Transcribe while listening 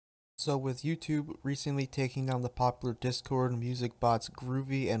So with YouTube recently taking down the popular Discord music bots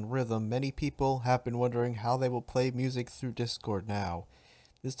Groovy and Rythm, many people have been wondering how they will play music through Discord now.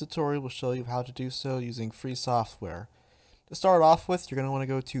 This tutorial will show you how to do so using free software. To start off with, you're going to want to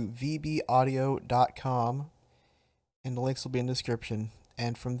go to vbaudio.com and the links will be in the description.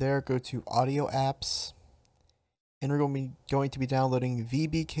 And from there, go to Audio Apps, and we're going to be downloading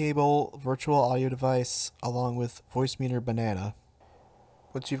VB Cable Virtual Audio Device along with Voicemeeter Banana.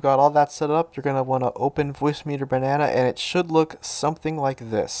 Once you've got all that set up, you're going to want to open Voicemeeter Banana, and it should look something like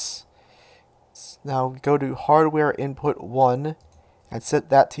this. Now go to Hardware Input 1 and set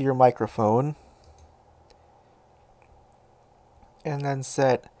that to your microphone. And then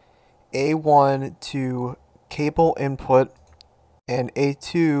set A1 to cable input and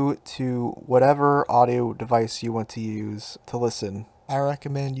A2 to whatever audio device you want to use to listen. I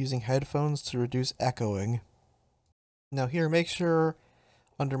recommend using headphones to reduce echoing. Now here, make sure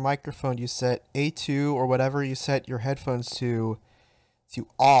under microphone you set A2 or whatever you set your headphones to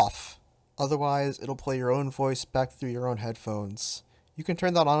off. Otherwise, it'll play your own voice back through your own headphones. You can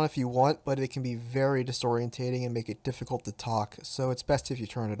turn that on if you want, but it can be very disorientating and make it difficult to talk, so it's best if you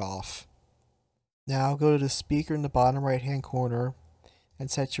turn it off. Now go to the speaker in the bottom right hand corner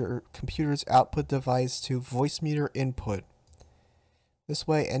and set your computer's output device to Voicemeeter input. This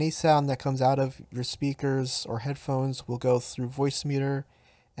way, any sound that comes out of your speakers or headphones will go through Voicemeeter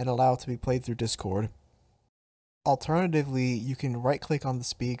and allow it to be played through Discord. Alternatively, you can right-click on the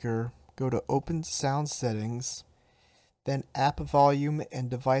speaker, go to Open Sound Settings, then App Volume and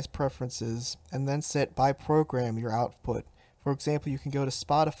Device Preferences, and then set by program your output. For example, you can go to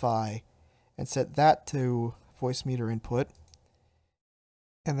Spotify and set that to Voicemeeter input,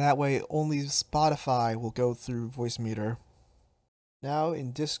 and that way only Spotify will go through Voicemeeter. Now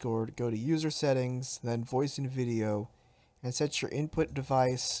in Discord, go to User Settings, then Voice and Video, and set your input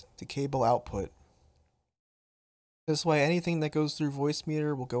device to cable output. This way, anything that goes through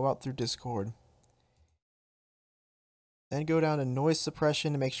Voicemeeter will go out through Discord. Then go down to Noise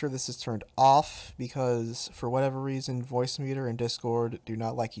Suppression to make sure this is turned off, because for whatever reason, Voicemeeter and Discord do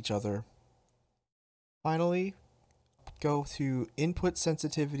not like each other. Finally, go to Input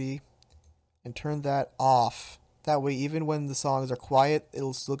Sensitivity and turn that off. That way, even when the songs are quiet,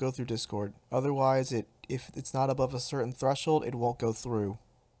 it'll still go through Discord. Otherwise, if it's not above a certain threshold, it won't go through.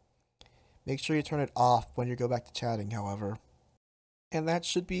 Make sure you turn it off when you go back to chatting, however. And that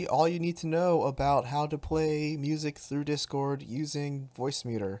should be all you need to know about how to play music through Discord using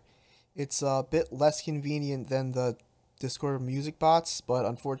Voicemeeter. It's a bit less convenient than the Discord music bots, but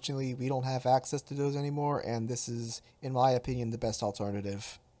unfortunately we don't have access to those anymore, and this is, in my opinion, the best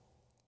alternative.